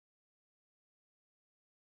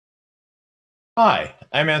Hi,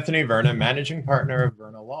 I'm Anthony Verna, Managing Partner of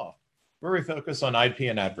Verna Law, where we focus on IP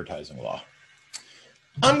and advertising law.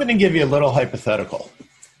 I'm going to give you a little hypothetical.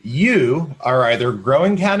 You are either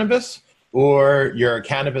growing cannabis, or you're a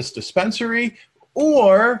cannabis dispensary,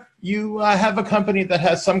 or you have a company that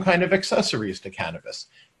has some kind of accessories to cannabis.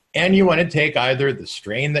 And you want to take either the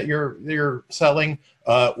strain that you're selling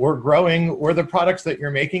or growing, or the products that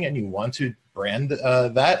you're making, and you want to brand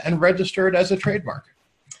that and register it as a trademark.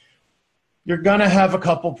 You're going to have a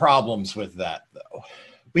couple problems with that, though.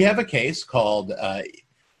 We have a case called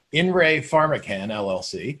In Re Pharmacan,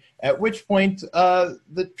 LLC, at which point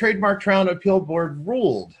the Trademark Trial and Appeal Board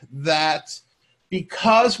ruled that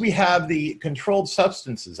because we have the Controlled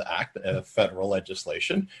Substances Act, federal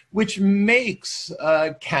legislation, which makes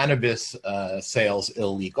cannabis sales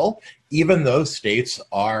illegal, even though states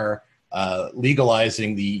are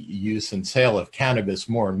legalizing the use and sale of cannabis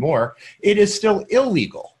more and more, it is still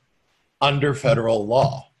illegal under federal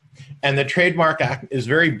law. And the Trademark Act is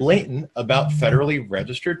very blatant about federally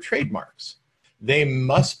registered trademarks. They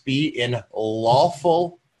must be in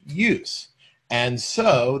lawful use. And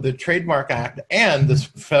so the Trademark Act and the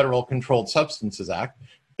Federal Controlled Substances Act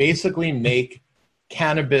basically make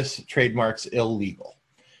cannabis trademarks illegal.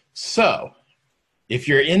 So if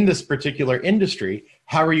you're in this particular industry,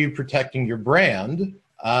 how are you protecting your brand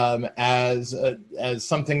as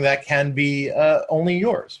something that can be only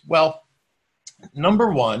yours? Well, number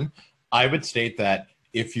one, I would state that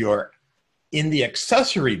if you're in the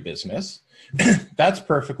accessory business, that's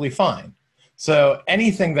perfectly fine. So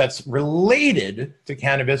anything that's related to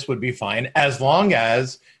cannabis would be fine, as long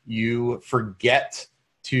as you forget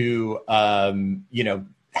to,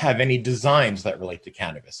 have any designs that relate to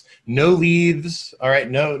cannabis. No leaves, all right,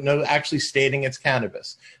 no actually stating it's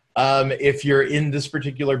cannabis. If you're in this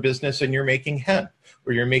particular business and you're making hemp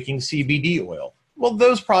or you're making CBD oil, well,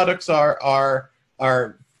 those products are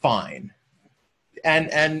fine.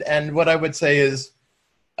 And what I would say is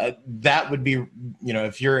that would be,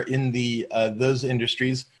 if you're in the those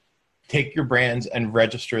industries, take your brands and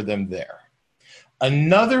register them there.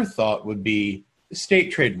 Another thought would be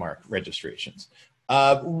state trademark registrations.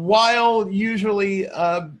 While usually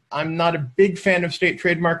I'm not a big fan of state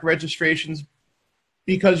trademark registrations,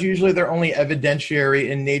 because usually they're only evidentiary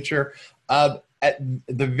in nature, at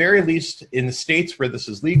the very least in the states where this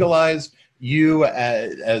is legalized, you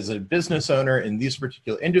as a business owner in these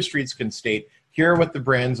particular industries can state, here are what the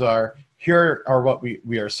brands are, here are what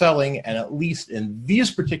we are selling, and at least in these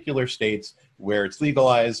particular states where it's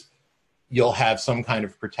legalized, you'll have some kind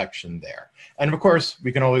of protection there. And of course,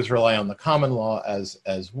 we can always rely on the common law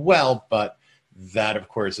as well, but that of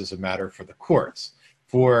course is a matter for the courts.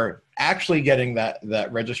 For actually getting that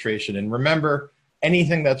registration, and remember,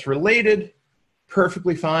 anything that's related,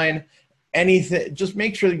 perfectly fine. Anything, just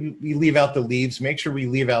make sure we leave out the leaves, make sure we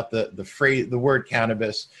leave out the phrase, the word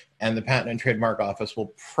cannabis, and the Patent and Trademark Office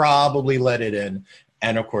will probably let it in,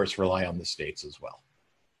 and of course rely on the states as well.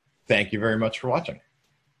 Thank you very much for watching.